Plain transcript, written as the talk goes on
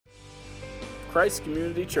Christ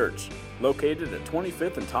Community Church, located at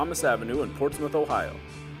 25th and Thomas Avenue in Portsmouth, Ohio.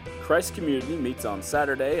 Christ Community meets on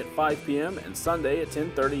Saturday at 5 p.m. and Sunday at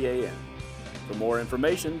 10:30 a.m. For more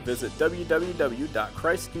information, visit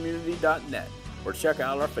www.christcommunity.net or check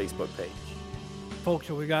out our Facebook page. Folks,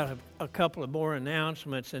 we got a couple of more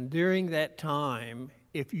announcements, and during that time,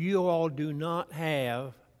 if you all do not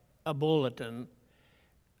have a bulletin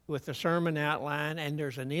with the sermon outline, and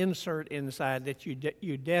there's an insert inside that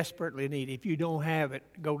you desperately need. If you don't have it,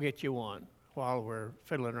 go get you one while we're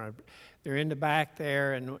fiddling around. They're in the back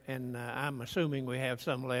there, and I'm assuming we have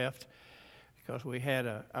some left because we had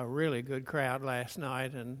a really good crowd last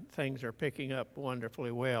night, and things are picking up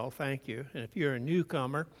wonderfully well. Thank you. And if you're a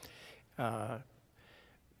newcomer,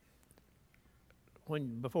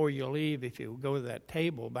 before you leave, if you go to that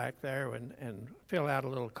table back there and fill out a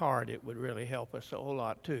little card, it would really help us a whole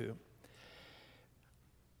lot too.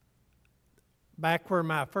 Back where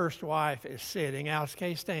my first wife is sitting, Alice,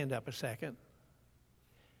 can you stand up a second?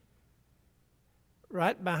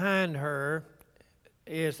 Right behind her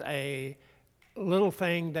is a little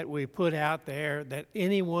thing that we put out there that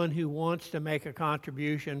anyone who wants to make a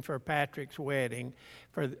contribution for Patrick's wedding,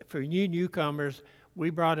 for you newcomers, we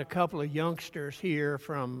brought a couple of youngsters here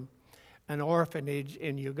from an orphanage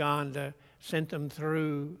in Uganda, sent them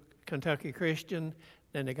through Kentucky Christian,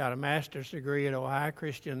 then they got a master's degree at Ohio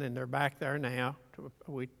Christian, and they're back there now.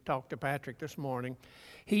 We talked to Patrick this morning.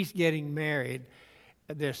 He's getting married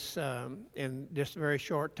in this very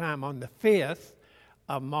short time. On the 5th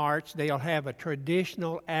of March, they'll have a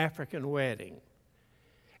traditional African wedding.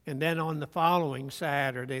 And then on the following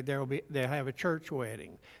Saturday, they'll have a church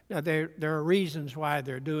wedding. Now, there are reasons why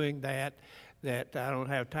they're doing that I don't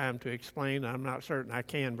have time to explain. I'm not certain I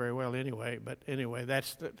can very well anyway. But anyway,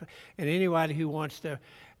 and anybody who wants to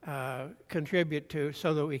contribute to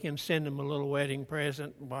so that we can send them a little wedding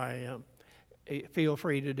present, feel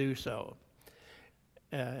free to do so.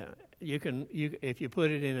 If you put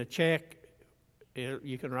it in a check,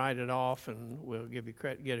 you can write it off, and we'll get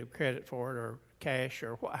credit for it, or cash,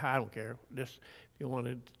 or I don't care. Just if you want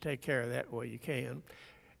to take care of that way, you can.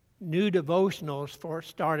 New devotionals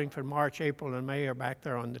starting from March, April, and May are back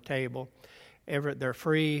there on the table. They're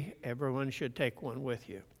free. Everyone should take one with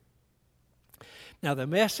you. Now, the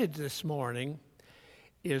message this morning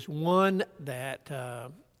is one that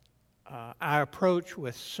I approach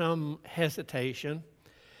with some hesitation,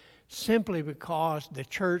 simply because the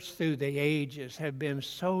church through the ages have been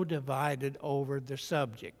so divided over the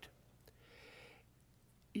subject.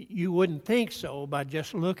 You wouldn't think so by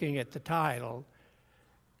just looking at the title.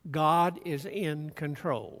 God is in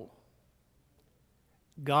control.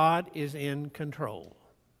 God is in control.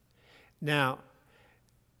 Now,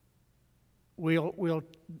 we'll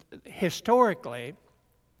historically,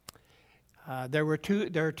 there are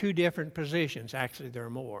two different positions. Actually, there are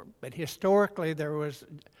more. But historically, there was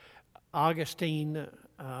Augustine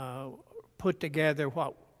put together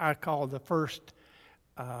what I call the first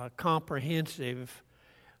comprehensive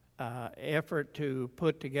effort to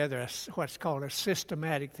put together what's called a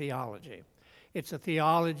systematic theology. It's a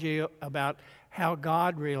theology about how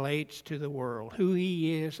God relates to the world, who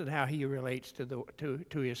He is, and how He relates to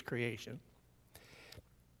His creation.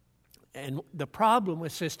 And the problem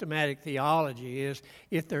with systematic theology is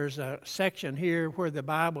if there's a section here where the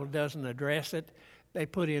Bible doesn't address it, they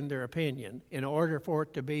put in their opinion in order for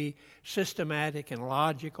it to be systematic and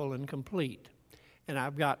logical and complete. And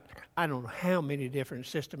I've got, I don't know how many different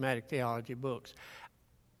systematic theology books.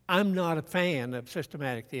 I'm not a fan of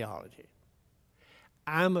systematic theology.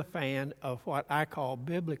 I'm a fan of what I call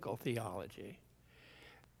biblical theology.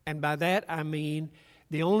 And by that I mean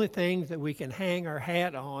the only thing that we can hang our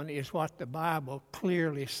hat on is what the Bible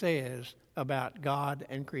clearly says about God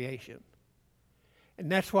and creation. And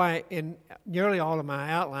that's why in nearly all of my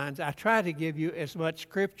outlines, I try to give you as much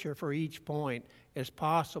scripture for each point as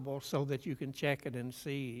possible so that you can check it and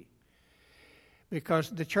see. Because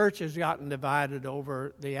the church has gotten divided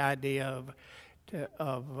over the idea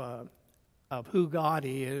of who God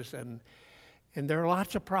is, and there are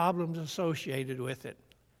lots of problems associated with it.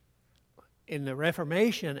 In the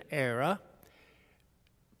Reformation era,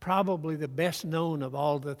 probably the best known of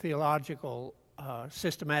all the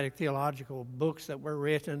systematic theological books that were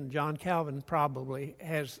written, John Calvin probably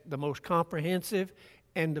has the most comprehensive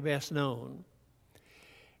and the best known.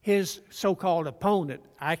 His so-called opponent,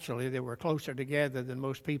 actually they were closer together than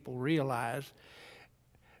most people realize,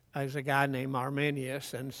 is a guy named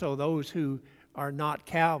Arminius, and so those who are not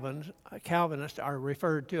Calvinists are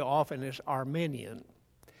referred to often as Arminian.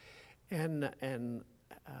 And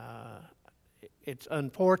it's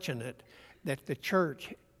unfortunate that the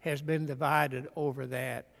church has been divided over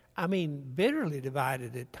that. I mean, bitterly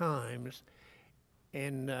divided at times,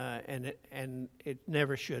 and it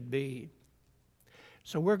never should be.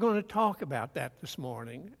 So we're going to talk about that this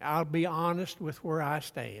morning. I'll be honest with where I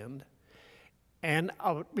stand, and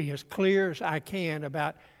I'll be as clear as I can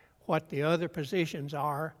about what the other positions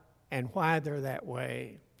are and why they're that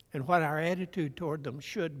way, and what our attitude toward them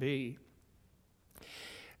should be,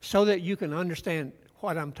 so that you can understand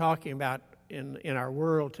what I'm talking about in our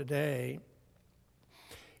world today.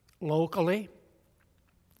 Locally,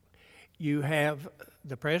 you have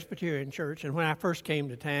the Presbyterian Church, and when I first came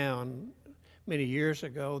to town many years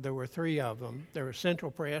ago, there were three of them. There was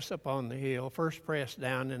Central Press up on the hill, First Press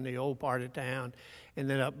down in the old part of town, and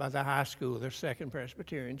then up by the high school, there's Second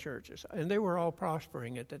Presbyterian churches. And they were all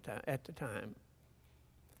prospering at the time.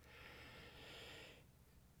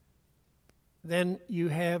 Then you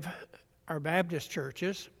have our Baptist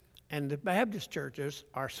churches, and the Baptist churches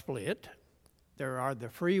are split. There are the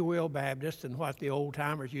Free Will Baptists, and what the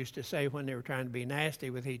old-timers used to say when they were trying to be nasty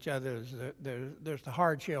with each other is there's the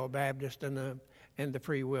Hard Shell Baptist and the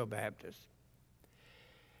Free Will Baptist.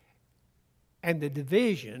 And the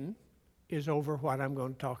division is over what I'm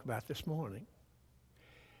going to talk about this morning.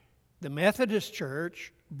 The Methodist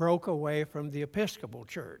Church broke away from the Episcopal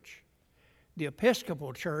Church. The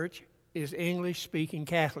Episcopal Church is English-speaking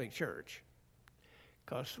Catholic Church,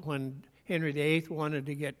 because when Henry VIII wanted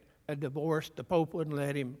to get a divorce, the Pope wouldn't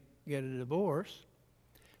let him get a divorce.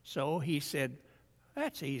 So he said,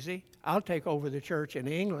 that's easy. I'll take over the church in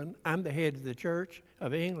England. I'm the head of the Church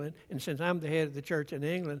of England, and since I'm the head of the church in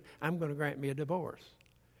England, I'm going to grant me a divorce.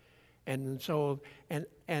 And so, and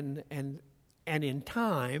in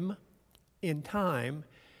time,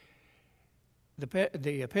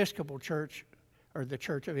 the Episcopal Church, or the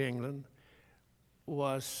Church of England,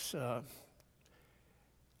 was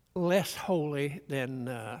less holy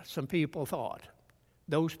than some people thought.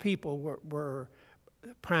 Those people were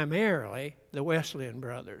primarily the Wesleyan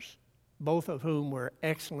brothers, both of whom were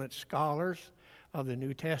excellent scholars of the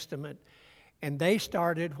New Testament, and they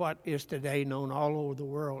started what is today known all over the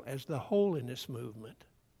world as the Holiness Movement.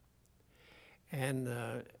 And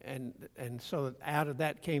so out of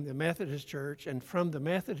that came the Methodist Church, and from the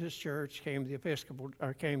Methodist Church came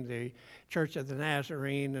the Church of the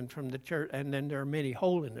Nazarene, and from the church, and then there are many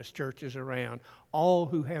holiness churches around, all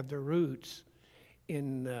who have their roots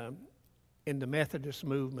in the Methodist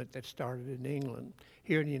movement that started in England.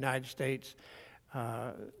 Here in the United States,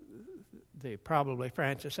 probably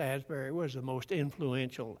Francis Asbury was the most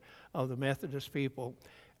influential of the Methodist people.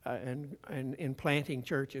 And in planting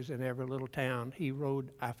churches in every little town. He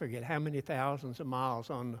rode, I forget how many thousands of miles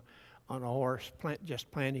on a horse, just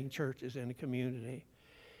planting churches in the community.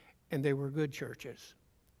 And they were good churches.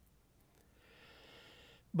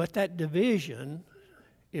 But that division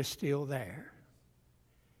is still there.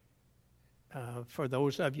 For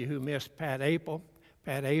those of you who missed Pat Apel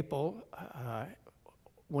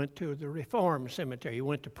went to the Reformed Cemetery. He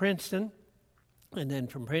went to Princeton. And then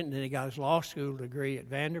from Princeton, he got his law school degree at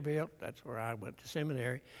Vanderbilt. That's where I went to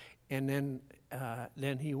seminary. And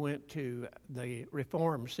then he went to the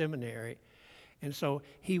Reformed Seminary. And so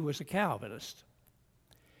he was a Calvinist.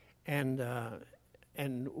 And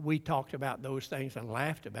we talked about those things and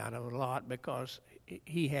laughed about it a lot because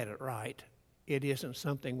he had it right. It isn't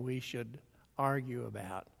something we should argue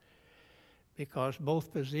about, because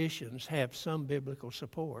both positions have some biblical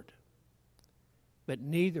support. But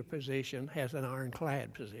neither position has an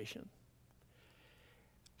ironclad position.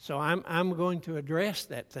 So I'm going to address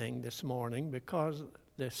that thing this morning because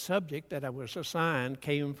the subject that I was assigned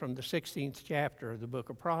came from the 16th chapter of the book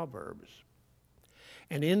of Proverbs.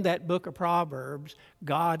 And in that book of Proverbs,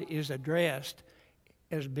 God is addressed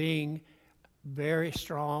as being very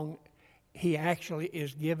strong. He actually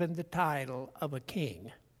is given the title of a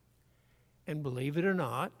king. And believe it or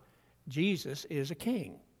not, Jesus is a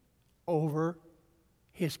king over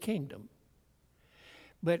his kingdom.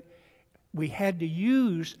 But we had to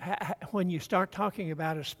use, when you start talking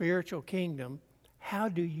about a spiritual kingdom, how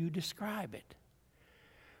do you describe it?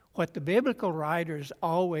 What the biblical writers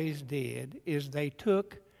always did is they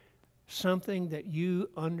took something that you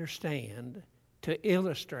understand to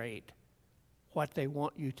illustrate what they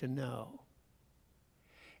want you to know.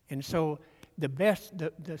 And so the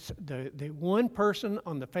one person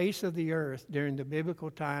on the face of the earth during the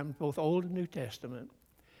biblical times, both Old and New Testament,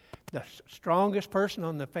 the strongest person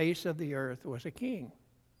on the face of the earth was a king.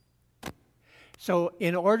 So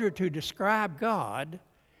in order to describe God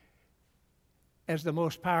as the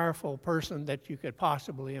most powerful person that you could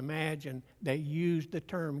possibly imagine, they used the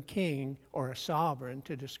term king or a sovereign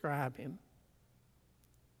to describe him.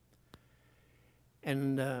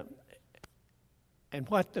 And And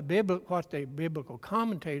what the biblical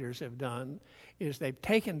commentators have done is they've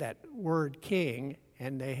taken that word king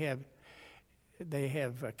and they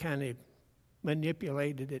have kind of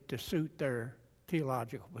manipulated it to suit their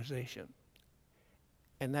theological position.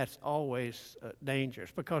 And that's always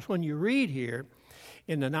dangerous, because when you read here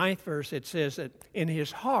in the 9th verse, it says that in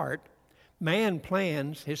his heart, man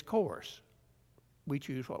plans his course. We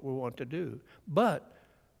choose what we want to do, but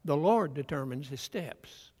the Lord determines his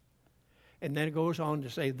steps. And then it goes on to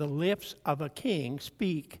say, the lips of a king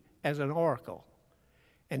speak as an oracle,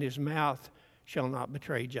 and his mouth shall not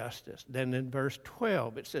betray justice. Then in verse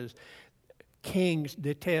 12 it says, kings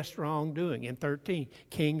detest wrongdoing. In 13,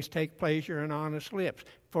 kings take pleasure in honest lips.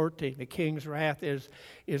 14, the king's wrath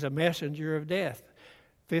is a messenger of death.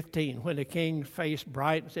 15, when the king's face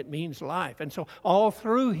brightens, it means life. And so all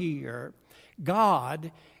through here,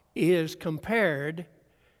 God is compared,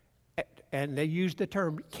 and they use the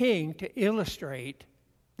term king to illustrate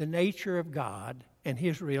the nature of God and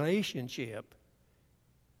his relationship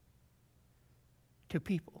to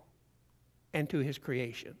people and to his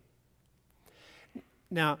creation.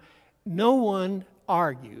 Now, no one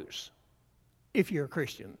argues, if you're a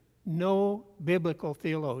Christian, no biblical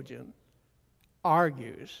theologian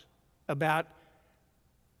argues about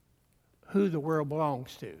who the world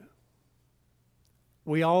belongs to.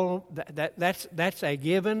 We all, that's a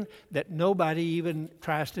given that nobody even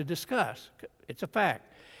tries to discuss. It's a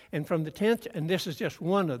fact. And from the 10th, and this is just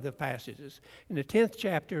one of the passages, in the 10th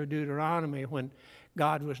chapter of Deuteronomy, when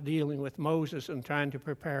God was dealing with Moses and trying to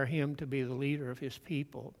prepare him to be the leader of his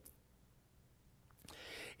people.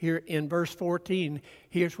 Here in verse 14,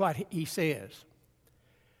 here's what he says.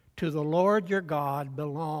 To the Lord your God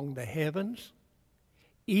belong the heavens,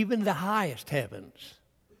 even the highest heavens,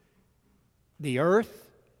 the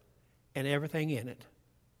earth, and everything in it.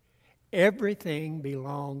 Everything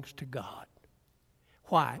belongs to God.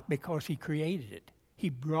 Why? Because he created it. He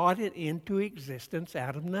brought it into existence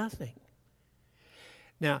out of nothing.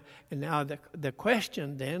 Now the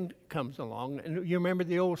question then comes along, and you remember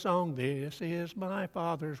the old song, "This is my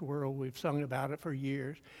Father's world." We've sung about it for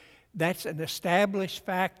years. That's an established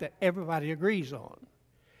fact that everybody agrees on.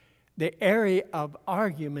 The area of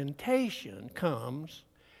argumentation comes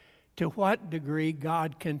to what degree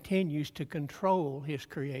God continues to control his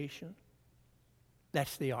creation.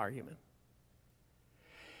 That's the argument.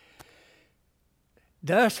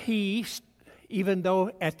 Does he, even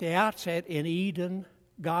though at the outset in Eden,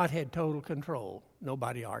 God had total control?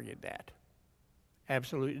 Nobody argued that.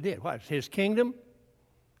 Absolutely did. What? His kingdom,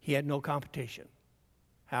 he had no competition.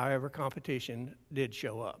 However, competition did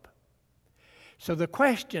show up. So the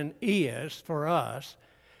question is, for us,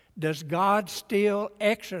 does God still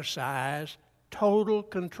exercise total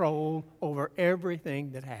control over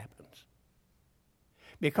everything that happens?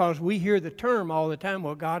 Because we hear the term all the time,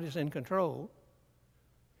 well, God is in control.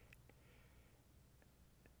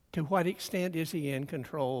 To what extent is he in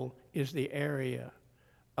control is the area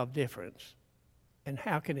of difference. And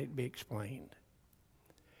how can it be explained?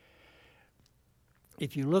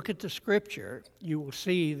 If you look at the Scripture, you will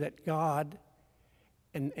see that God,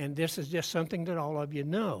 and this is just something that all of you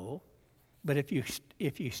know, but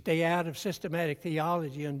if you stay out of systematic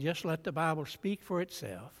theology and just let the Bible speak for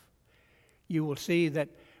itself, you will see that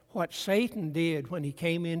what Satan did when he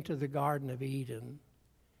came into the Garden of Eden,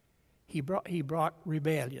 he brought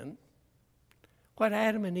rebellion. What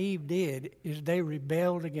Adam and Eve did is they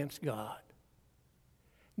rebelled against God.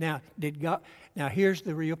 Now here's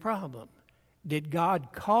the real problem. Did God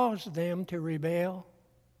cause them to rebel?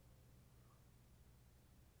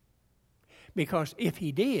 Because if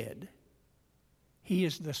he did, he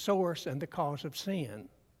is the source and the cause of sin.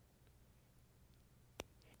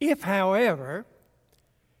 If, however,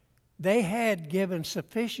 they had given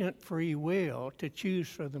sufficient free will to choose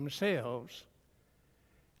for themselves,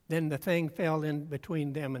 then the thing fell in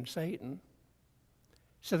between them and Satan.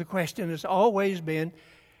 So the question has always been,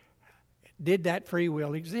 did that free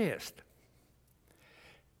will exist?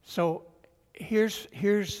 So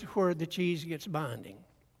here's where the cheese gets binding.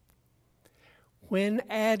 When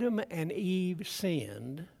Adam and Eve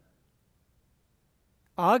sinned,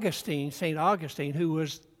 St. Augustine, who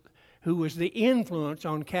was the influence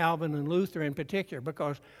on Calvin and Luther in particular,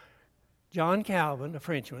 because John Calvin, a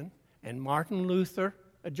Frenchman, and Martin Luther,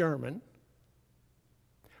 a German,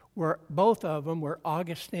 both of them were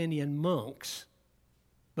Augustinian monks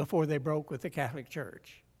before they broke with the Catholic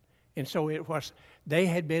Church. And so they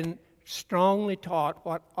had been strongly taught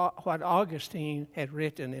what Augustine had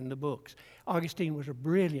written in the books. Augustine was a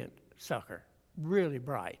brilliant sucker, really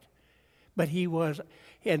bright. But he was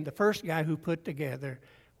the first guy who put together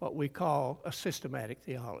what we call a systematic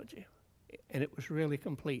theology. and it was really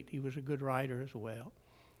complete. He was a good writer as well.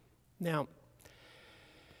 Now,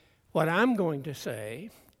 what I'm going to say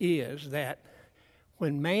is that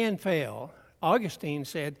when man fell, Augustine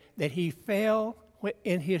said that he fell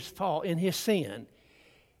in his fall, in his sin.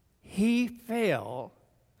 He fell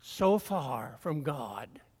so far from God.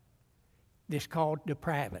 This is called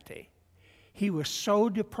depravity. He was so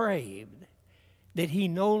depraved that he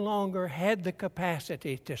no longer had the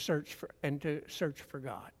capacity to search for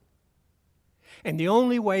God. And the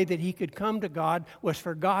only way that he could come to God was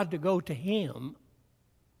for God to go to him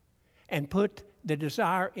and put the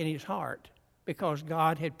desire in his heart, because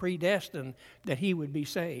God had predestined that he would be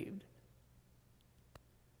saved.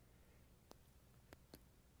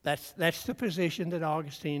 That's the position that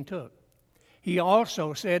Augustine took. He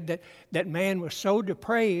also said that man was so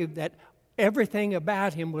depraved that everything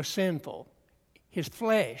about him was sinful. His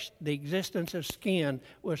flesh, the existence of skin,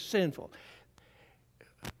 was sinful.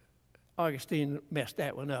 Augustine messed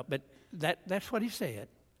that one up, but that's what he said.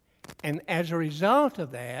 And as a result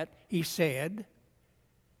of that, he said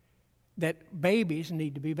that babies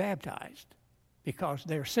need to be baptized because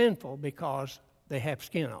they're sinful because they have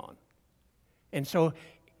skin on. And so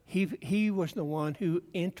he was the one who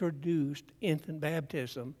introduced infant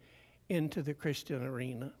baptism into the Christian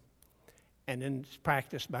arena, and then it's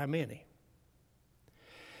practiced by many.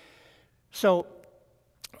 So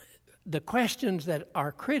the questions that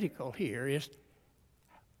are critical here is,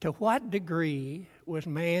 to what degree was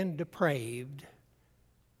man depraved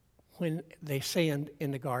when they sinned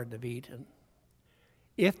in the Garden of Eden?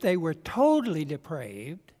 If they were totally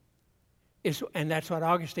depraved, and that's what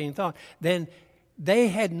Augustine thought, then they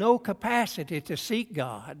had no capacity to seek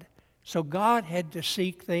God, so God had to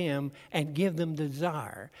seek them and give them the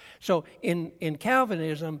desire. So in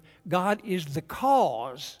Calvinism, God is the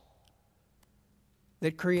cause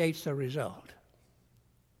that creates the result.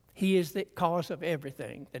 He is the cause of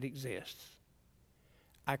everything that exists.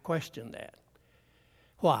 I question that.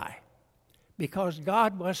 Why? Because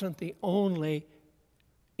God wasn't the only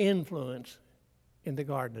influence in the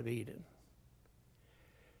Garden of Eden.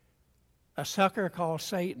 A sucker called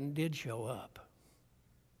Satan did show up.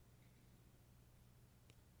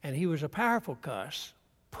 And he was a powerful cuss,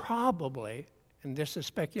 probably, and this is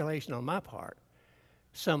speculation on my part,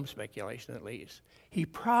 some speculation at least, he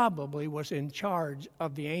probably was in charge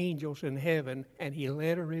of the angels in heaven, and he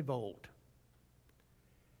led a revolt.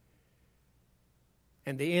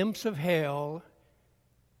 And the imps of hell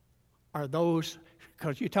are those,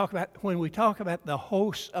 because when we talk about the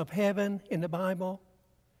hosts of heaven in the Bible,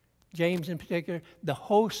 James in particular, the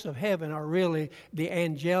hosts of heaven are really the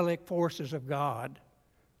angelic forces of God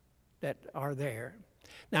that are there.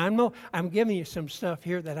 Now, I'm giving you some stuff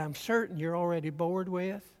here that I'm certain you're already bored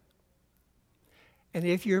with. And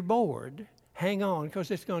if you're bored, hang on, because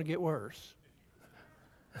it's going to get worse.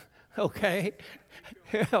 Okay?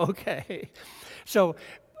 Okay. So,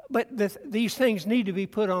 but these things need to be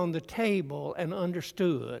put on the table and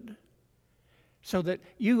understood so that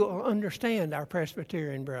you will understand our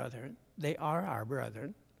Presbyterian brethren. They are our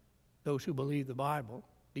brethren, those who believe the Bible.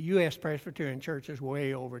 The U.S. Presbyterian Church is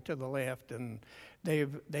way over to the left, and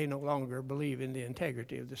they no longer believe in the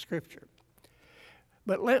integrity of the Scripture.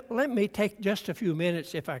 But let me take just a few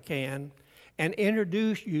minutes, if I can, and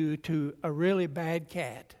introduce you to a really bad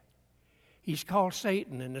cat. He's called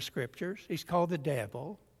Satan in the Scriptures. He's called the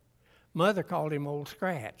devil. Mother called him Old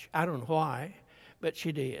Scratch. I don't know why, but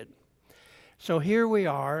she did. So here we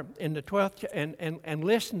are in the 12th, and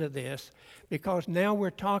listen to this, because now we're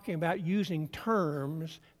talking about using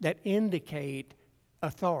terms that indicate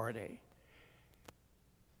authority.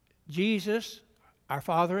 Jesus, our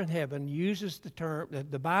Father in heaven, uses the term,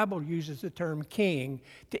 the Bible uses the term king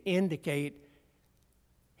to indicate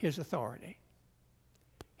his authority.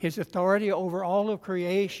 His authority over all of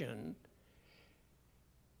creation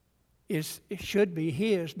it should be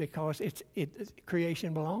his, because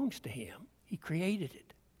creation belongs to him. He created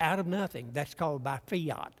it out of nothing. That's called by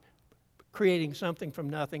fiat. Creating something from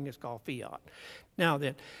nothing is called fiat. Now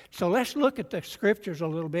then, so let's look at the Scriptures a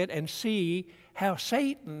little bit and see how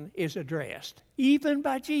Satan is addressed, even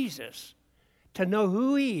by Jesus, to know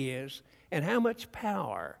who he is and how much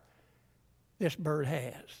power this bird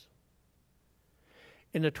has.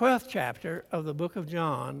 In the 12th chapter of the book of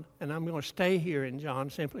John, and I'm going to stay here in John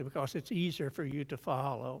simply because it's easier for you to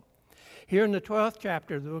follow. Here in the 12th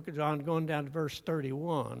chapter of the book of John, going down to verse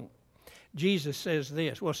 31, Jesus says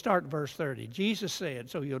this. We'll start verse 30. Jesus said,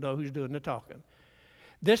 so you'll know who's doing the talking,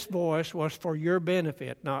 "This voice was for your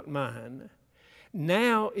benefit, not mine.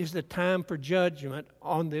 Now is the time for judgment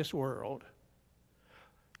on this world.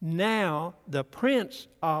 Now the prince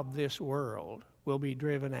of this world will be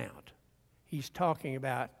driven out." he's talking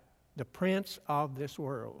about the prince of this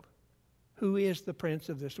world. Who is the prince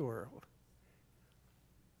of this world?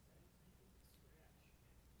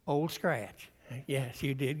 Old Scratch. Yes,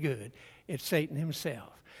 you did good. It's Satan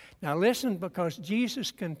himself. Now listen, because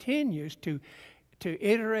Jesus continues to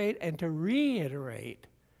iterate and to reiterate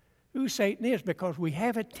who Satan is, because we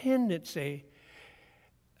have a tendency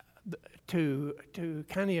to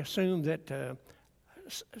kind of assume that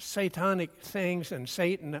satanic things and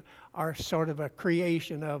Satan are sort of a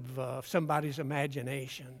creation of somebody's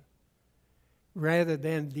imagination, rather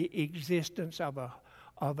than the existence of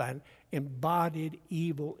an embodied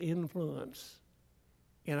evil influence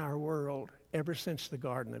in our world ever since the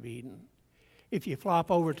Garden of Eden. If you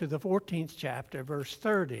flop over to the 14th chapter, verse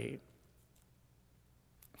 30,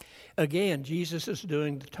 again, Jesus is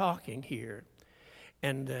doing the talking here.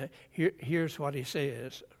 And here's what he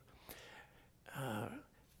says,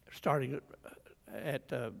 starting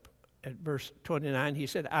at verse 29. He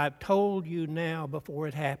said, I've told you now before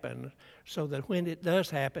it happens, so that when it does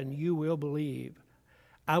happen, you will believe.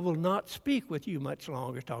 I will not speak with you much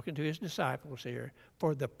longer, talking to his disciples here,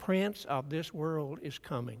 for the prince of this world is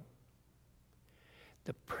coming.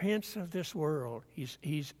 The prince of this world,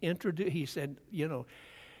 he's introduced, he said,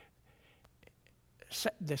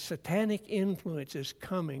 the satanic influence is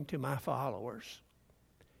coming to my followers.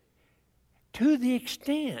 To the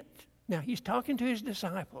extent, now he's talking to his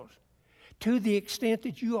disciples, to the extent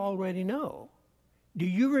that you already know. Do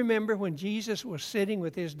you remember when Jesus was sitting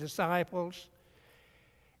with his disciples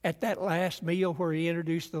at that last meal where he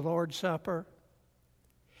introduced the Lord's Supper?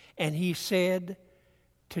 And he said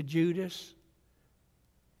to Judas,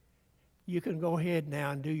 you can go ahead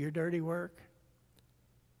now and do your dirty work.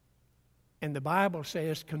 And the Bible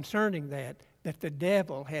says concerning that the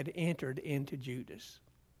devil had entered into Judas.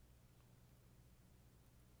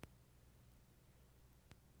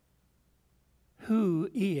 Who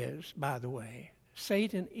is, by the way,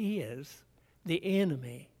 Satan is the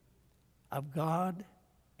enemy of God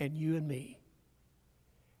and you and me.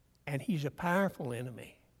 And he's a powerful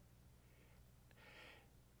enemy.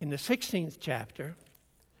 In the 16th chapter,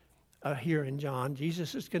 here in John,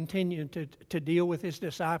 Jesus is continuing to deal with his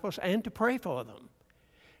disciples and to pray for them.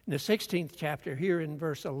 In the 16th chapter, here in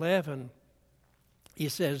verse 11, he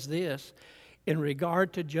says this, in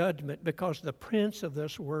regard to judgment, because the prince of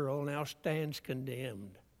this world now stands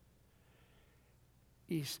condemned.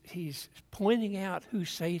 He's pointing out who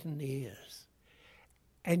Satan is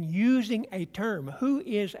and using a term. Who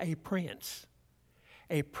is a prince?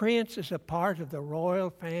 A prince is a part of the royal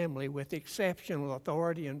family with exceptional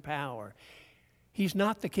authority and power. He's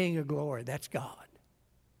not the King of glory, that's God.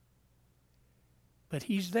 But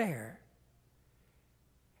he's there.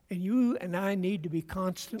 And you and I need to be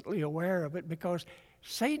constantly aware of it, because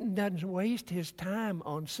Satan doesn't waste his time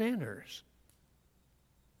on sinners.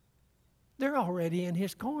 They're already in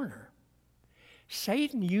his corner.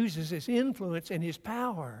 Satan uses his influence and his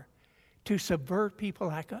power to subvert people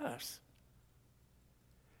like us.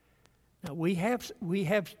 Now, we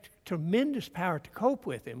have tremendous power to cope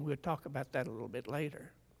with him. We'll talk about that a little bit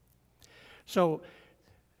later. So,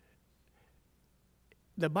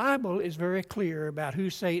 the Bible is very clear about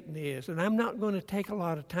who Satan is, and I'm not going to take a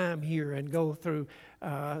lot of time here and go through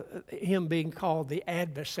him being called the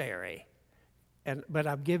adversary, but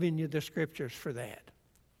I've given you the scriptures for that.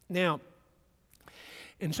 Now,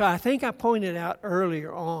 and so I think I pointed out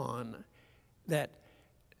earlier on that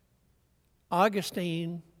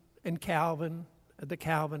Augustine and Calvin, the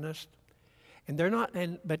Calvinists, and they're not.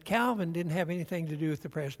 But Calvin didn't have anything to do with the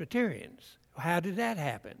Presbyterians. How did that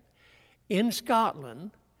happen? In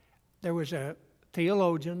Scotland, there was a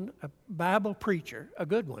theologian, a Bible preacher, a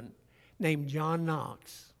good one, named John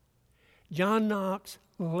Knox. John Knox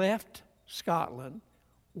left Scotland,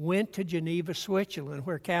 went to Geneva, Switzerland,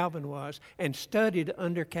 where Calvin was, and studied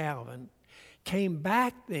under Calvin. Came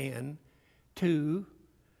back then to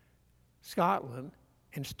Scotland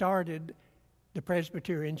and started the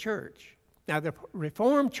Presbyterian Church. Now, the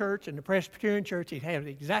Reformed Church and the Presbyterian Church had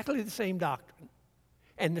exactly the same doctrine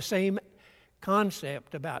and the same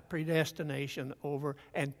concept about predestination over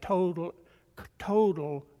and total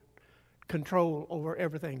control over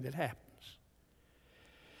everything that happens.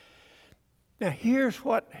 Now, here's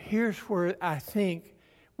where I think,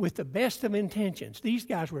 with the best of intentions, these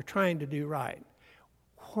guys were trying to do right.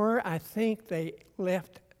 Where I think they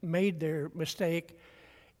made their mistake,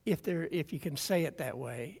 if you can say it that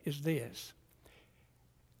way, is this.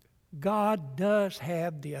 God does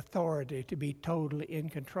have the authority to be totally in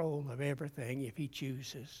control of everything if he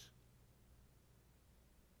chooses.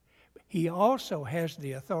 He also has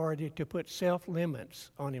the authority to put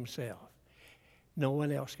self-limits on himself. No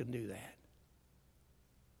one else can do that.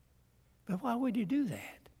 But why would he do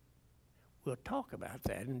that? We'll talk about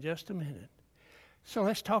that in just a minute. So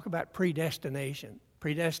let's talk about predestination.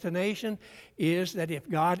 Predestination is that if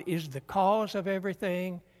God is the cause of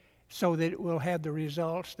everything, so that it will have the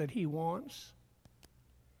results that he wants,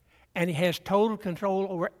 and he has total control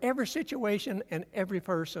over every situation and every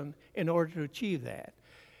person in order to achieve that.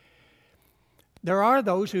 There are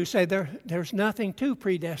those who say there's nothing to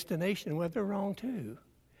predestination. Well, they're wrong too.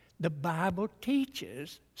 The Bible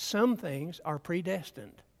teaches some things are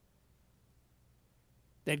predestined.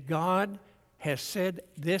 That God has said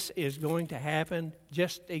this is going to happen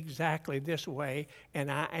just exactly this way,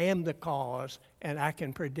 and I am the cause, and I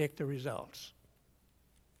can predict the results.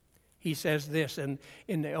 He says this in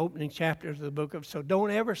the opening chapters of the book of, so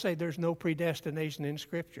don't ever say there's no predestination in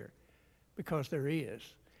Scripture, because there is,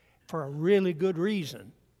 for a really good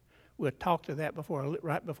reason. We'll talk to that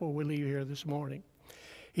right before we leave here this morning.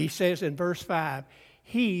 He says in verse 5,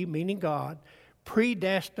 he, meaning God,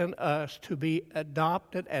 predestined us to be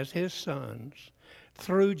adopted as his sons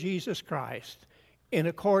through Jesus Christ in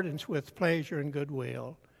accordance with pleasure and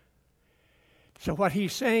goodwill. So what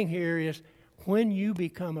he's saying here is when you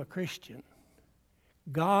become a Christian,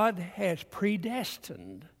 God has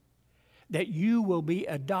predestined that you will be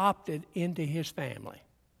adopted into his family.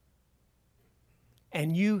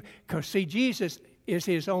 And you, because see, Jesus is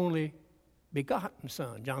his only begotten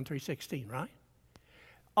son, John 3:16, right?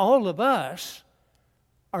 All of us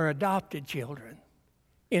are adopted children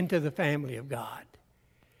into the family of God.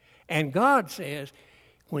 And God says,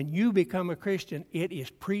 when you become a Christian, it is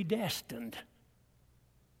predestined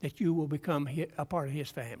that you will become a part of his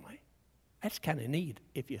family. That's kind of neat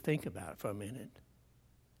if you think about it for a minute.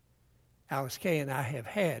 Alice Kay and I have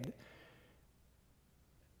had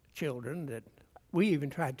children that we even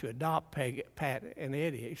tried to adopt Pat and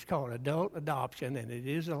Eddie. It's called adult adoption, and it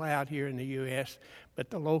is allowed here in the U.S., but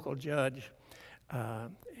the local judge,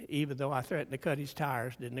 even though I threatened to cut his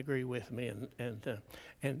tires, didn't agree with me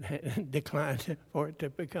and declined for it to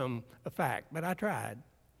become a fact. But I tried.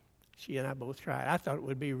 She and I both tried. I thought it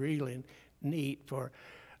would be really neat for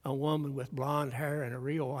a woman with blonde hair and a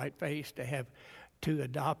real white face to have two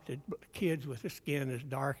adopted kids with the skin as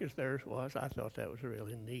dark as theirs was. I thought that was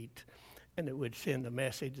really neat, and it would send a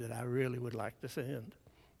message that I really would like to send.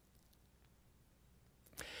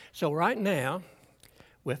 So right now,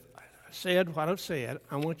 with said what I've said,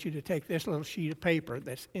 I want you to take this little sheet of paper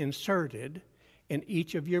that's inserted in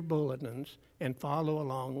each of your bulletins and follow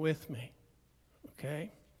along with me.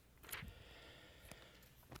 Okay?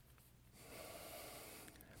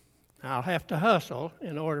 I'll have to hustle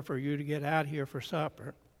in order for you to get out here for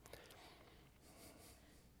supper.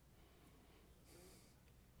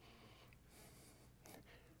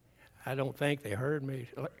 I don't think they heard me.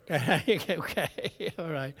 Okay, all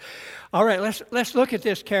right. All right, let's look at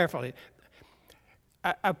this carefully.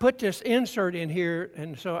 I put this insert in here,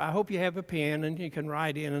 and so I hope you have a pen and you can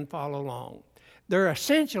write in and follow along. There are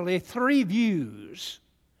essentially three views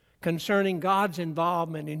concerning God's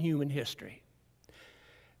involvement in human history.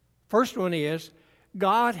 First one is,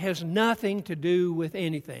 God has nothing to do with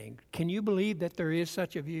anything. Can you believe that there is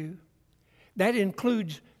such a view? That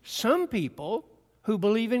includes some people who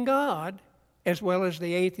believe in God, as well as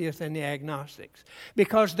the atheists and the agnostics.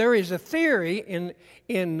 Because there is a theory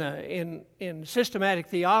in systematic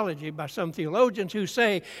theology by some theologians who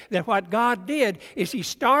say that what God did is he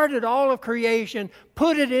started all of creation,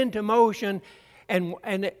 put it into motion, and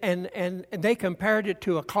they compared it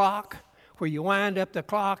to a clock, where you wind up the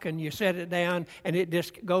clock and you set it down, and it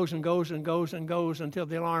just goes and goes and goes and goes until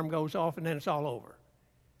the alarm goes off, and then it's all over.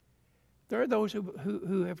 There are those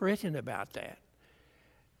who have written about that.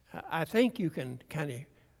 I think you can kind of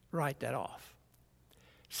write that off.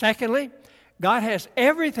 Secondly, God has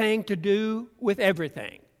everything to do with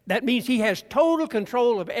everything. That means he has total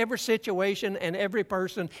control of every situation and every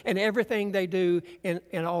person and everything they do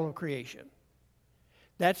in all of creation.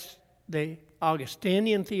 That's the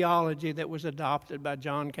Augustinian theology that was adopted by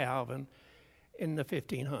John Calvin in the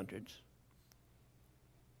 1500s.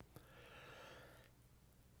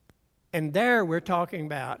 And there we're talking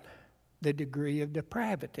about the degree of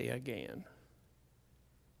depravity again.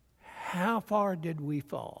 How far did we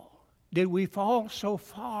fall? Did we fall so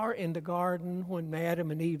far in the garden when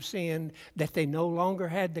Adam and Eve sinned that they no longer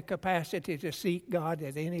had the capacity to seek God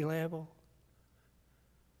at any level?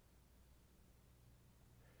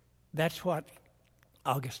 That's what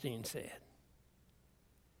Augustine said.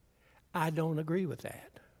 I don't agree with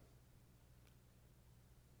that.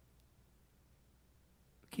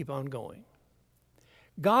 Keep on going.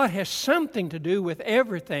 God has something to do with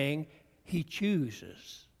everything he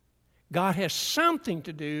chooses. God has something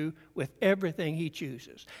to do with everything he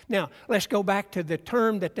chooses. Now, let's go back to the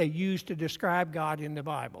term that they use to describe God in the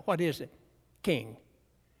Bible. What is it? King.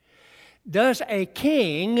 Does a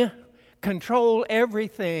king control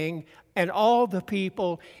everything and all the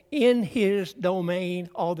people in his domain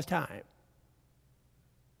all the time?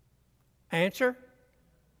 Answer?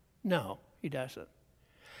 No, he doesn't.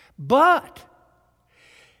 But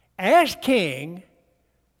as king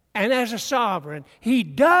and as a sovereign, he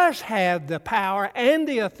does have the power and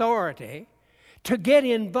the authority to get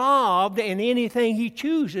involved in anything he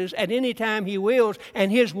chooses at any time he wills,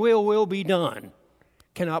 and his will be done.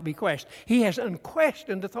 Cannot be questioned. He has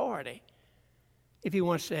unquestioned authority if he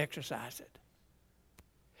wants to exercise it.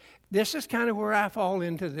 This is kind of where I fall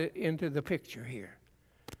into the picture here.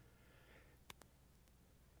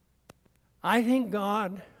 I think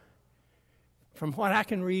God, from what I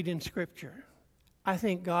can read in Scripture, I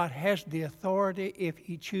think God has the authority if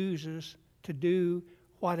he chooses to do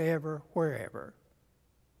whatever, wherever.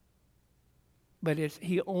 But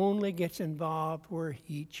he only gets involved where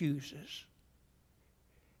he chooses.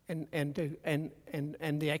 And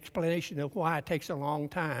the explanation of why it takes a long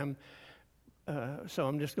time, so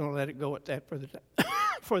I'm just going to let it go at that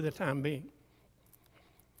for the time being.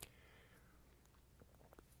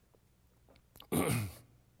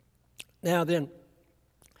 Now then,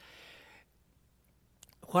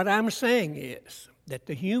 what I'm saying is that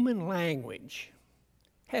the human language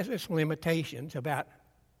has its limitations about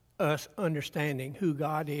us understanding who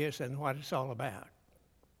God is and what it's all about.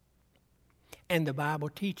 And the Bible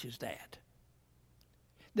teaches that.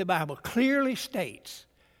 The Bible clearly states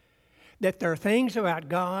that there are things about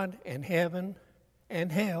God and heaven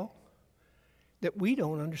and hell that we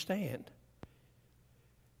don't understand.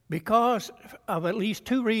 Because of at least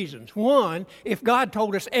two reasons. One, if God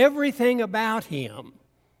told us everything about him,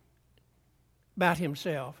 about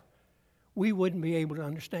himself, we wouldn't be able to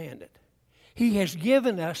understand it. He has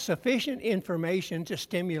given us sufficient information to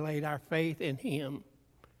stimulate our faith in him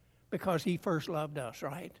because he first loved us,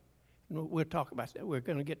 right? And we'll talk about that. We're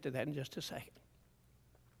going to get to that in just a second.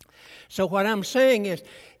 So what I'm saying is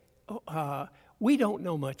we don't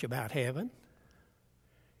know much about heaven.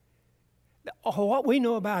 What we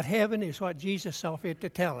know about heaven is what Jesus saw fit to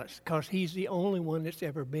tell us, because he's the only one that's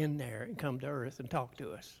ever been there and come to earth and talked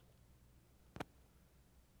to us.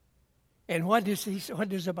 And what does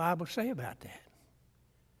the Bible say about that?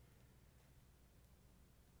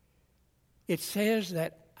 It says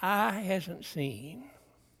that eye hasn't seen,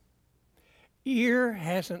 ear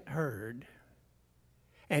hasn't heard,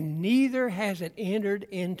 and neither has it entered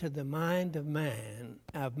into the mind of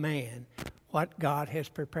man what God has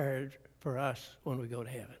prepared for us when we go to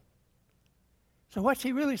heaven. So what's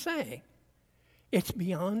he really saying? It's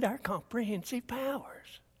beyond our comprehensive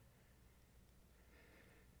powers.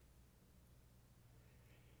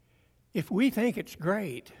 If we think it's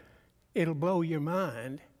great, it'll blow your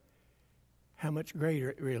mind how much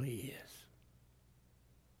greater it really is.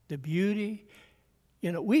 The beauty,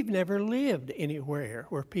 we've never lived anywhere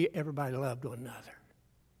where everybody loved one another.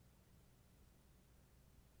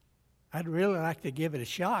 I'd really like to give it a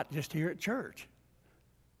shot just here at church.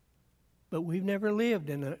 But we've never lived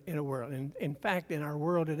in a world. In fact, in our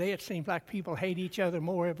world today, it seems like people hate each other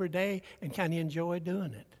more every day and kind of enjoy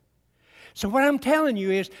doing it. So what I'm telling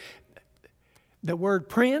you is the word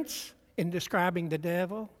prince in describing the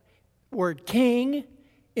devil, word king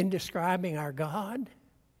in describing our God,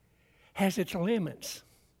 has its limits.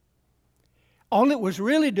 All it was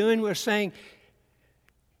really doing was saying,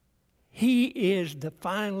 he is the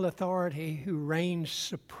final authority who reigns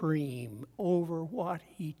supreme over what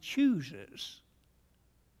he chooses.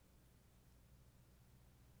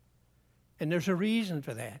 And there's a reason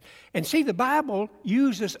for that. And see, the Bible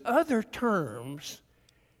uses other terms.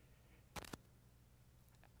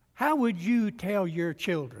 How would you tell your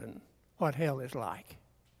children what hell is like?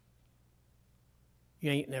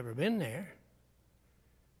 You ain't never been there.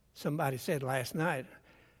 Somebody said last night,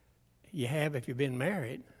 you have if you've been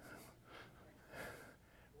married.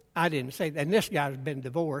 I didn't say that. And this guy's been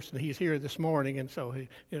divorced, and he's here this morning, and so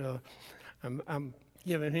I'm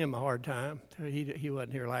giving him a hard time. He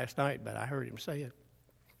wasn't here last night, but I heard him say it.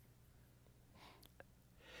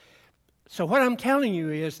 So what I'm telling you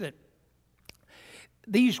is that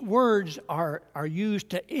these words are used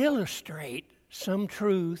to illustrate some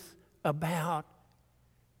truth about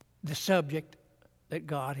the subject that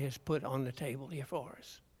God has put on the table here for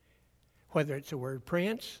us. Whether it's the word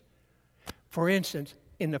prince, for instance,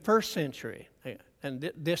 in the first century,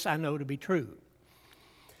 and this I know to be true.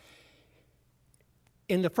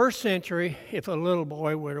 In the first century, if a little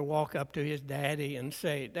boy were to walk up to his daddy and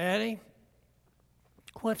say, "Daddy,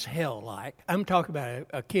 What's hell like? I'm talking about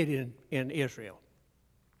a kid in Israel.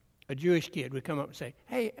 A Jewish kid would come up and say,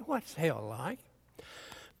 hey, what's hell like?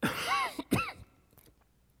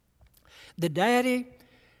 The daddy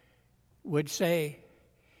would say,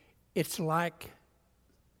 it's like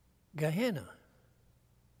Gehenna.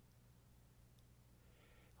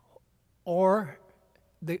 Or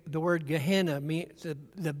the word Gehenna means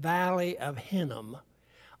the valley of Hinnom.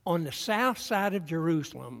 On the south side of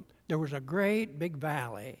Jerusalem, there was a great big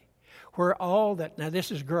valley where all that, now this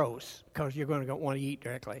is gross because you're going to want to eat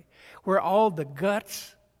directly, where all the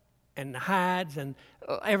guts and the hides and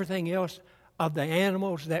everything else of the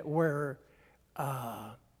animals that were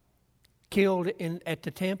killed at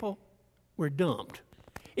the temple were dumped.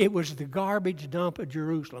 It was the garbage dump of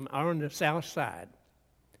Jerusalem on the south side.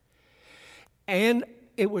 And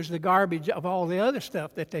it was the garbage of all the other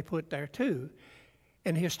stuff that they put there too.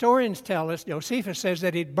 And historians tell us, Josephus says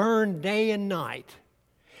that it burned day and night.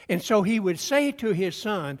 And so he would say to his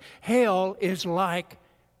son, hell is like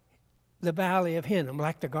the valley of Hinnom,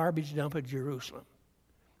 like the garbage dump of Jerusalem.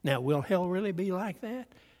 Now, will hell really be like that?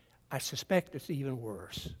 I suspect it's even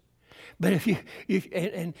worse. But if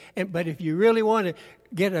you really want to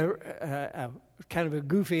get a kind of a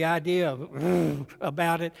goofy idea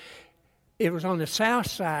about it, it was on the south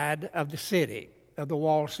side of the city, of the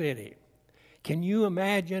walled city. Can you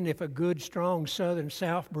imagine if a good, strong southern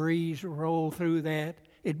south breeze rolled through that?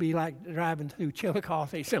 It'd be like driving through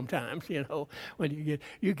Chillicothe sometimes, when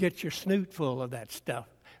you get your snoot full of that stuff.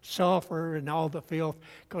 Sulfur and all the filth,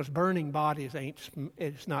 because burning bodies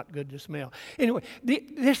it's not good to smell. Anyway,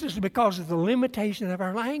 this is because of the limitation of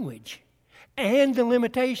our language and the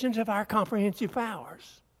limitations of our comprehensive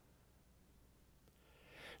powers.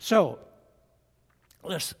 So,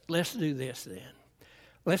 let's do this then.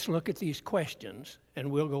 Let's look at these questions,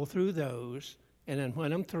 and we'll go through those, and then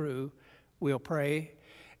when I'm through, we'll pray,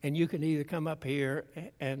 and you can either come up here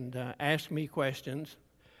and ask me questions,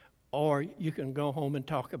 or you can go home and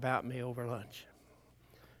talk about me over lunch.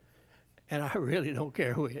 And I really don't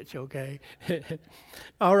care which, okay?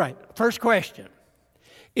 All right, first question.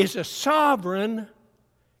 Is a sovereign,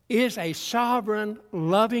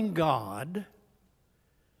 loving God,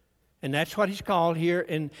 and that's what he's called here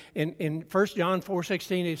in 1 John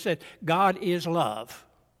 4:16, he said, God is love.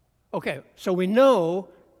 Okay, so we know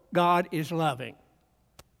God is loving.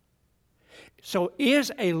 So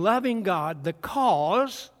is a loving God the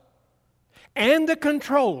cause and the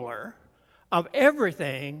controller of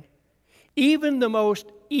everything, even the most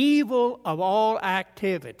evil of all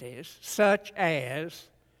activities, such as,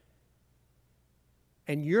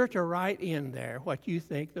 and you're to write in there what you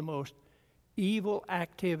think the most evil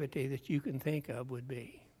activity that you can think of would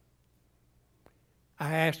be.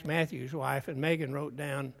 I asked Matthew's wife, and Megan wrote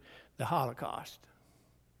down the Holocaust.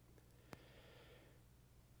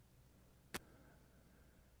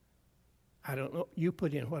 I don't know. You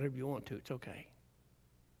put in whatever you want to. It's okay.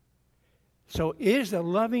 So is a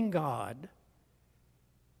loving God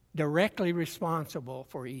directly responsible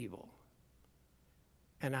for evil?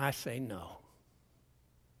 And I say no.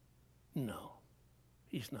 No,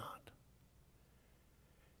 he's not.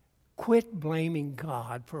 Quit blaming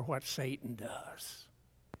God for what Satan does.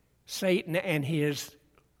 Satan and his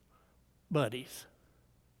buddies,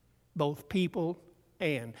 both people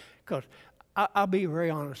and, because I'll be very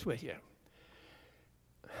honest with you.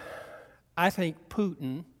 I think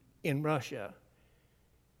Putin in Russia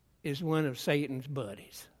is one of Satan's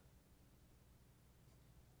buddies.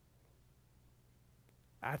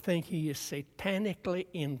 I think he is satanically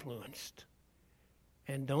influenced.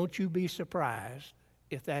 And don't you be surprised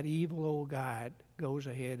if that evil old guy goes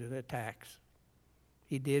ahead and attacks.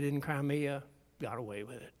 He did in Crimea, got away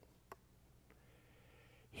with it.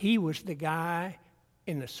 He was the guy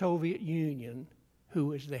in the Soviet Union who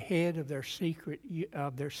was the head of their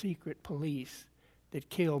secret police that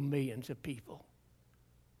killed millions of people.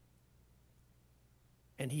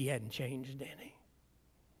 And he hadn't changed any.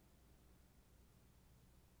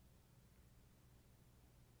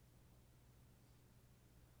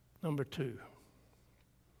 Number 2.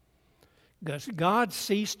 Does God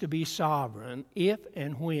cease to be sovereign if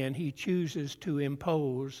and when he chooses to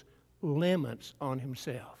impose limits on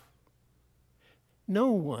himself?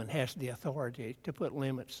 No one has the authority to put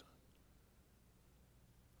limits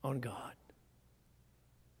on God.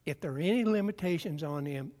 If there are any limitations on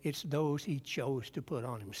him, it's those he chose to put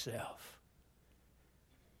on himself.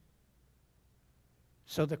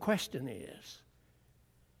 So the question is,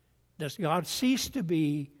 does God cease to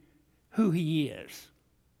be who he is?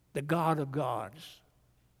 The God of gods,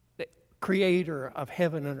 the creator of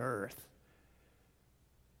heaven and earth.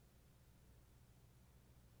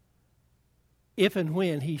 if and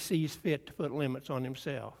when he sees fit to put limits on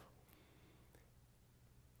himself.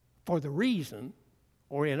 For the reason,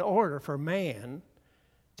 or in order for man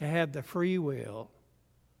to have the free will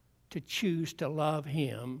to choose to love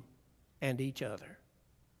him and each other.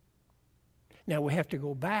 Now we have to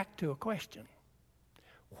go back to a question.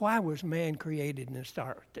 Why was man created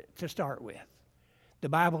to start with? The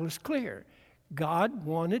Bible is clear. God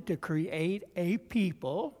wanted to create a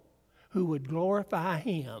people who would glorify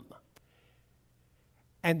him.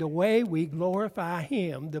 And the way we glorify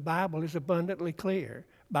him, the Bible is abundantly clear,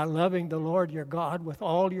 by loving the Lord your God with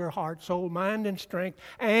all your heart, soul, mind, and strength,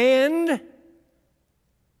 and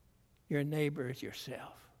your neighbor as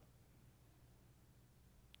yourself.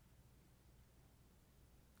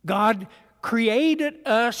 God created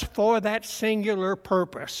us for that singular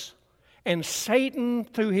purpose. And Satan,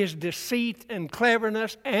 through his deceit and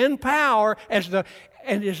cleverness and power, and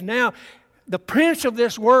is now the prince of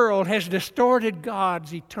this world, has distorted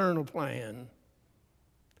God's eternal plan.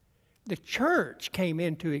 The church came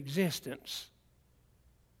into existence.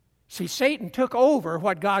 See, Satan took over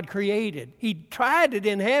what God created. He tried it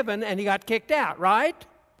in heaven and he got kicked out, right?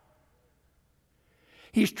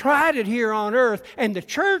 He's tried it here on earth, and the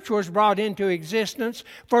church was brought into existence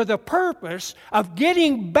for the purpose of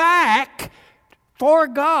getting back for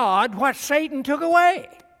God what Satan took away.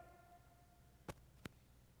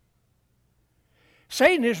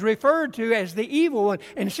 Satan is referred to as the evil one.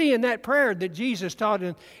 And see, in that prayer that Jesus taught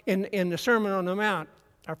in the Sermon on the Mount,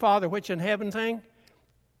 our Father which in heaven thing,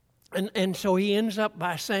 and so he ends up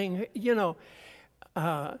by saying,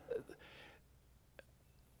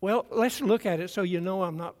 well, let's look at it so you know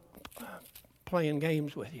I'm not playing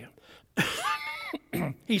games with you.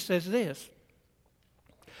 He says this: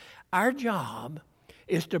 our job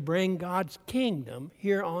is to bring God's kingdom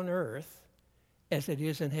here on earth as it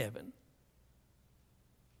is in heaven.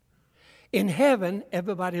 In heaven,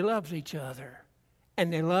 everybody loves each other,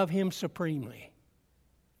 and they love him supremely.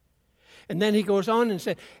 And then he goes on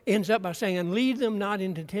and ends up by saying, and lead them not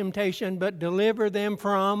into temptation, but deliver them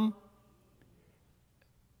from...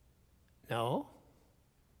 No,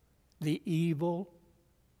 the evil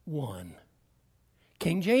one.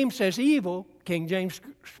 King James says evil. King James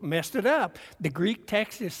messed it up. The Greek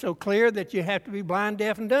text is so clear that you have to be blind,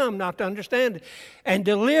 deaf, and dumb not to understand it. And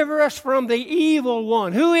deliver us from the evil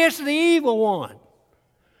one. Who is the evil one?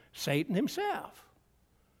 Satan himself.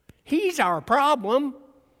 He's our problem.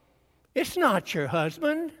 It's not your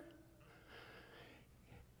husband.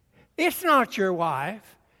 It's not your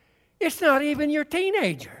wife. It's not even your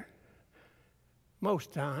teenager.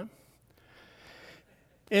 Most time.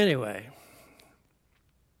 Anyway,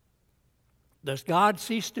 does God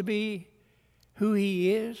cease to be who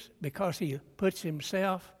he is because he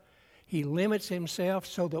he limits himself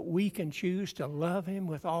so that we can choose to love him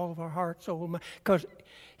with all of our heart, soul, and mind? Because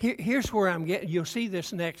here's where I'm getting, you'll see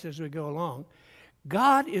this next as we go along.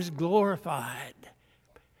 God is glorified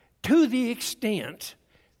to the extent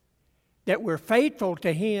that we're faithful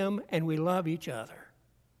to him and we love each other.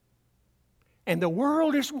 And the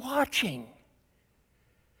world is watching.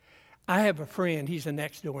 I have a friend, he's the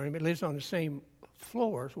next door, and he lives on the same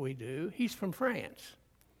floor as we do. He's from France.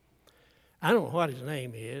 I don't know what his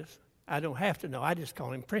name is. I don't have to know. I just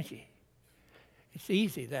call him Frenchie. It's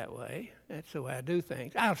easy that way. That's the way I do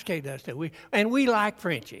things. Kay does too. We like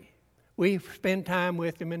Frenchie. We spend time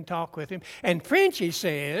with him and talk with him. And Frenchie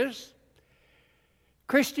says,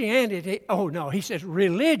 Christianity, he says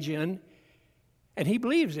religion. And he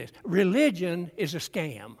believes this. Religion is a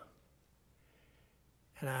scam.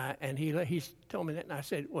 And he's told me that, and I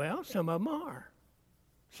said, well, some of them are.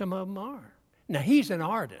 Some of them are. Now, he's an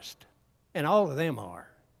artist, and all of them are.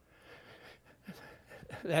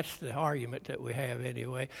 That's the argument that we have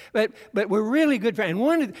anyway. But we're really good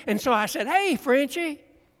friends. And so I said, hey, Frenchie,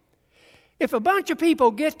 if a bunch of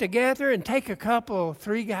people get together and take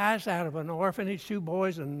three guys out of an orphanage, 2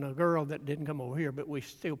 boys and a girl that didn't come over here, but we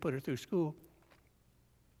still put her through school,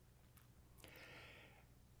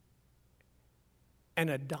 and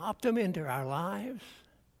adopt them into our lives,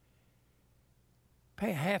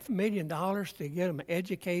 pay $500,000 to get them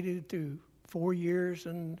educated through 4 years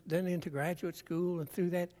and then into graduate school and through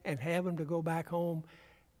that, and have them to go back home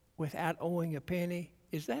without owing a penny.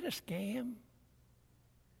 Is that a scam?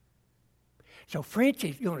 So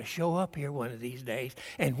Frenchie's going to show up here one of these days,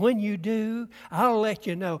 and when you do, I'll let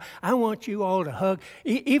you know. I want you all to hug.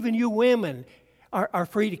 Even you women are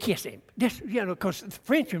free to kiss him. Because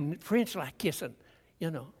French like kissing.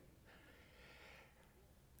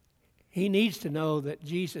 He needs to know that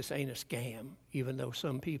Jesus ain't a scam, even though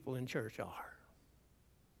some people in church are.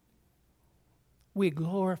 We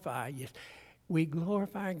glorify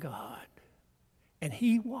God And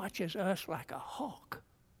He watches us like a hawk.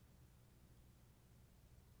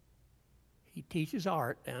 He teaches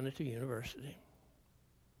art down at the university.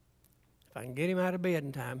 If I can get him out of bed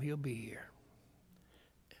in time, he'll be here.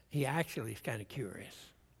 He actually is kind of curious.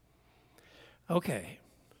 Okay.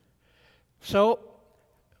 So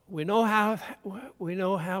we know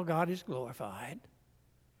how God is glorified.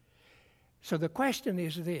 So the question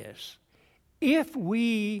is this: if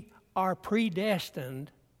we are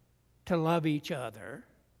predestined to love each other,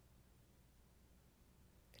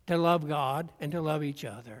 to love God and to love each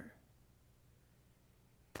other,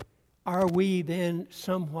 are we then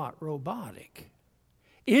somewhat robotic?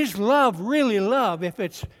 Is love really love if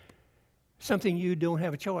it's something you don't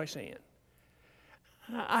have a choice in?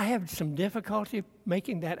 I have some difficulty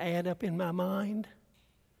making that add up in my mind.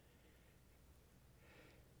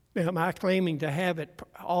 Am I claiming to have it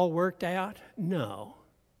all worked out? No.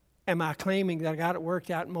 Am I claiming that I got it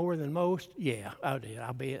worked out more than most? Yeah, I did.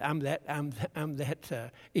 I'm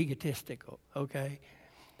that egotistical. Okay,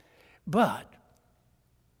 but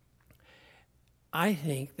I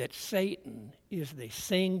think that Satan is the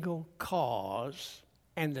single cause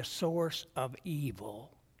and the source of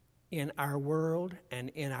evil in our world and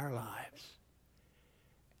in our lives.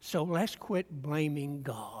 So let's quit blaming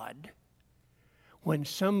God. When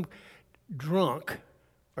some drunk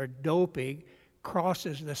or dopey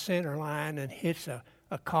crosses the center line and hits a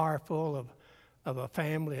car full of a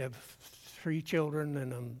family of 3 children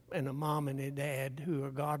and a mom and a dad who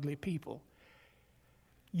are godly people,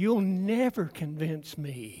 you'll never convince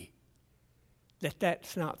me that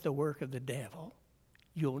that's not the work of the devil.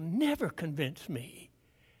 You'll never convince me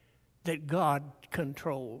that God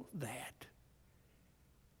controlled that.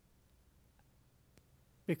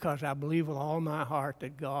 Because I believe with all my heart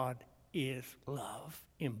that God is love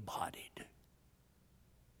embodied.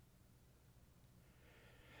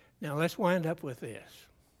 Now let's wind up with this.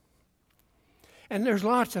 And there's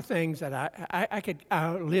lots of things that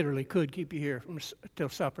I literally could keep you here till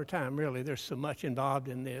supper time, really. There's so much involved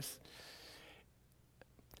in this.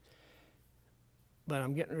 But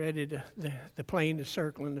I'm getting ready to, the plane is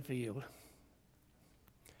circling the field.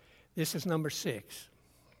 This is number 6.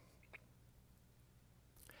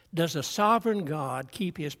 Does a sovereign God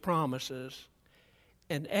keep His promises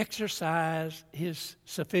and exercise His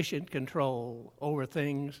sufficient control over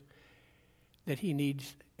things that He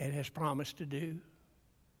needs and has promised to do?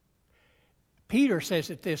 Peter says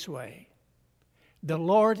it this way: the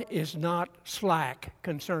Lord is not slack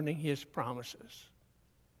concerning His promises,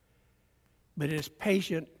 but is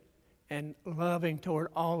patient and loving toward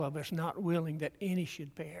all of us, not willing that any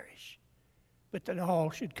should perish, but that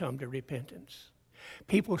all should come to repentance.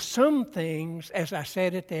 People, some things, as I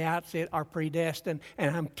said at the outset, are predestined,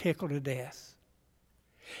 and I'm tickled to death.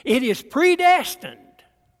 It is predestined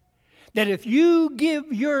that if you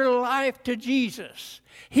give your life to Jesus,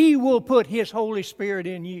 He will put His Holy Spirit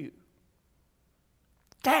in you.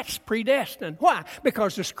 That's predestined. Why?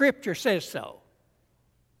 Because the Scripture says so.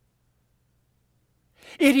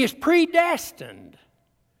 It is predestined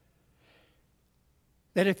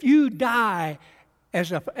that if you die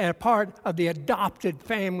as a part of the adopted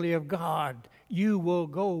family of God, you will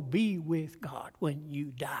go be with God when you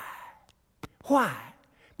die. Why?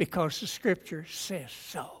 Because the Scripture says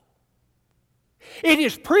so. It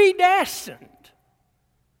is predestined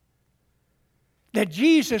that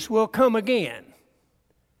Jesus will come again.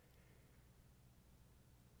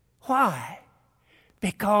 Why?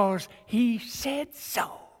 Because He said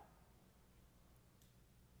so.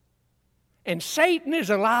 And Satan is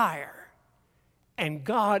a liar, and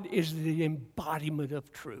God is the embodiment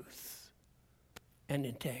of truth and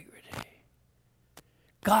integrity.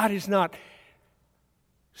 God is not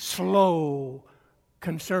slow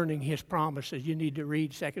concerning His promises. You need to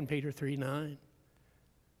read 2 Peter 3:9,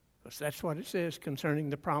 because that's what it says concerning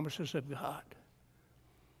the promises of God.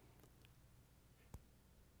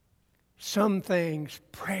 Some things,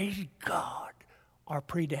 praise God, are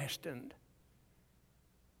predestined,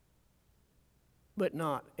 but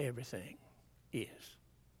not everything is.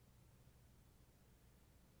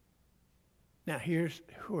 Now here's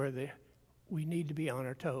where we need to be on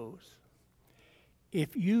our toes.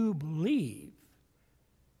 If you believe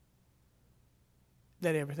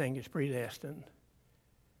that everything is predestined,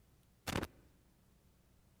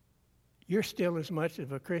 you're still as much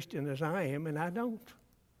of a Christian as I am, and I don't.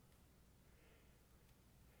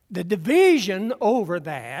 The division over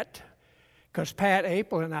that, because Pat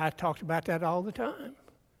April and I talked about that all the time,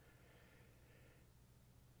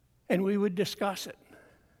 and we would discuss it.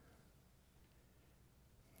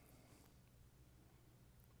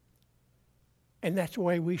 And that's the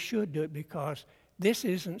way we should do it, because This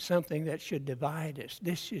isn't something that should divide us.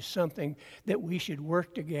 This is something that we should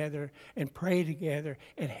work together and pray together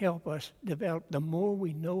and help us develop. The more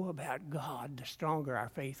we know about God, the stronger our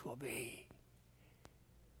faith will be.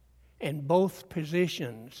 And both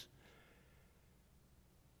positions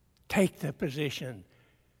take the position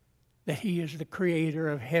that He is the creator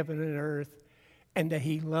of heaven and earth, and that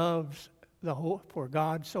He loves the whole, for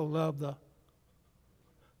God so loved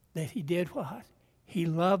that He did what? He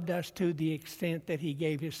loved us to the extent that He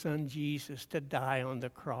gave His Son Jesus to die on the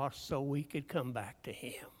cross so we could come back to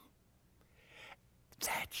Him.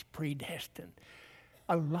 That's predestined.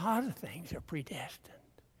 A lot of things are predestined.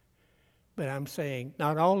 But I'm saying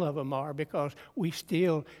not all of them are, because we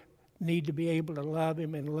still need to be able to love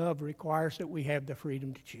Him, and love requires that we have the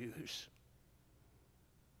freedom to choose.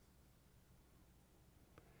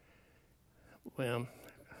 Well,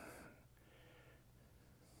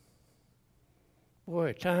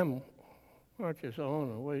 boy, time marches on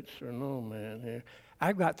and waits for no man here.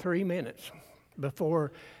 I've got 3 minutes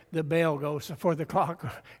before the bell goes, before the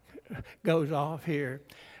clock goes off here.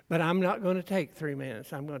 But I'm not going to take 3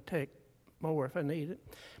 minutes. I'm going to take more if I need it.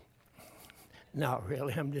 Not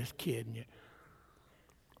really, I'm just kidding you.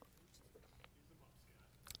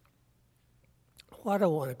 What I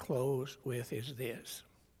want to close with is this.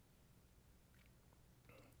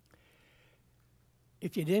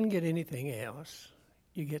 If you didn't get anything else,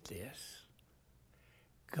 you get this.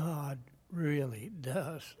 God really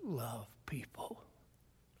does love people.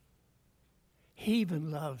 He even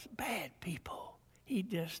loves bad people. He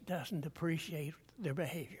just doesn't appreciate their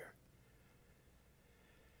behavior.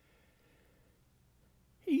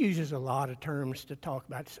 He uses a lot of terms to talk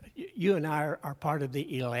about. You and I are part of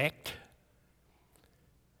the elect.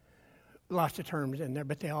 Lots of terms in there,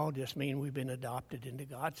 but they all just mean we've been adopted into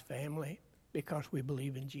God's family because we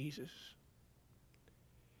believe in Jesus.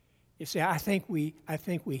 You see, I think we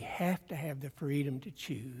have to have the freedom to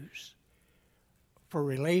choose for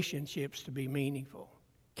relationships to be meaningful.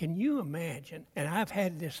 Can you imagine? And I've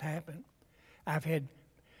had this happen. I've had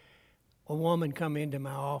a woman come into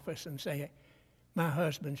my office and say, "My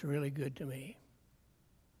husband's really good to me.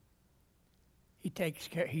 He takes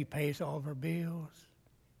care, he pays all of our bills.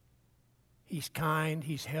 He's kind,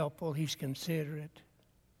 he's helpful, he's considerate.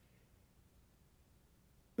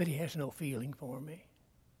 But he has no feeling for me.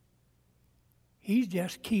 He's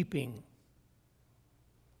just keeping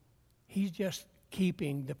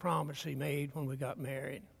the promise he made when we got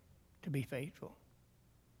married, to be faithful."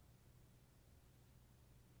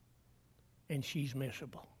 And she's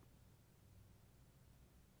miserable.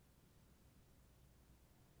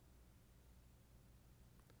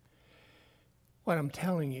 What I'm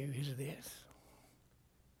telling you is this.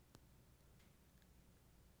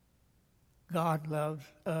 God loves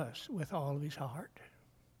us with all of His heart.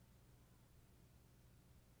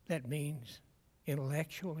 That means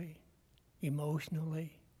intellectually,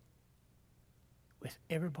 emotionally, with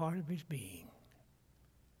every part of His being.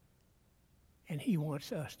 And He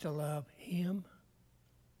wants us to love Him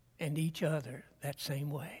and each other that same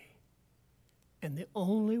way. And the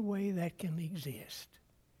only way that can exist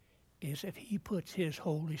is if He puts His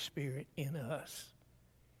Holy Spirit in us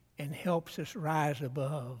and helps us rise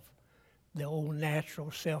above the old natural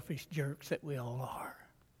selfish jerks that we all are.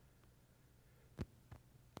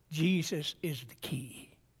 Jesus is the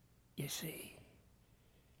key, you see,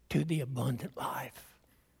 to the abundant life.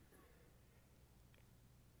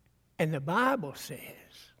 And the Bible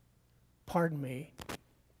says, pardon me,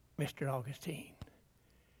 Mr. Augustine,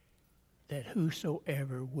 that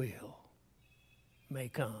whosoever will may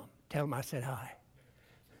come. Tell him I said hi.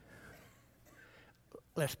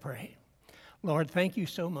 Let's pray. Lord, thank you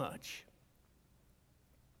so much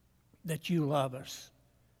that you love us,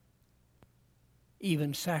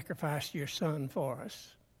 even sacrificed your Son for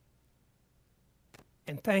us.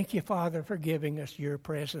 And thank you, Father, for giving us your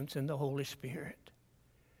presence in the Holy Spirit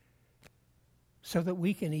so that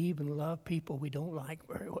we can even love people we don't like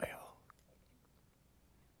very well,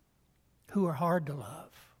 who are hard to love.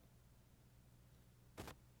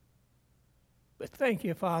 But thank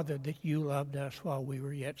you, Father, that you loved us while we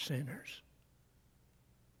were yet sinners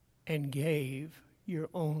and gave your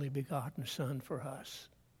only begotten Son for us.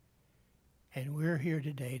 And we're here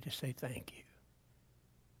today to say thank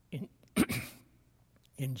you.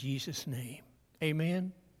 In Jesus' name,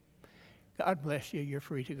 amen. God bless you. You're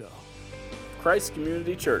free to go. Christ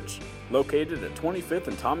Community Church, located at 25th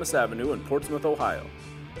and Thomas Avenue in Portsmouth, Ohio.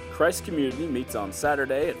 Christ Community meets on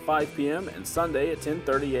Saturday at 5 p.m. and Sunday at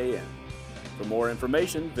 10:30 a.m. For more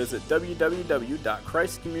information, visit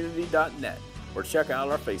www.christcommunity.net or check out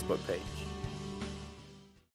our Facebook page.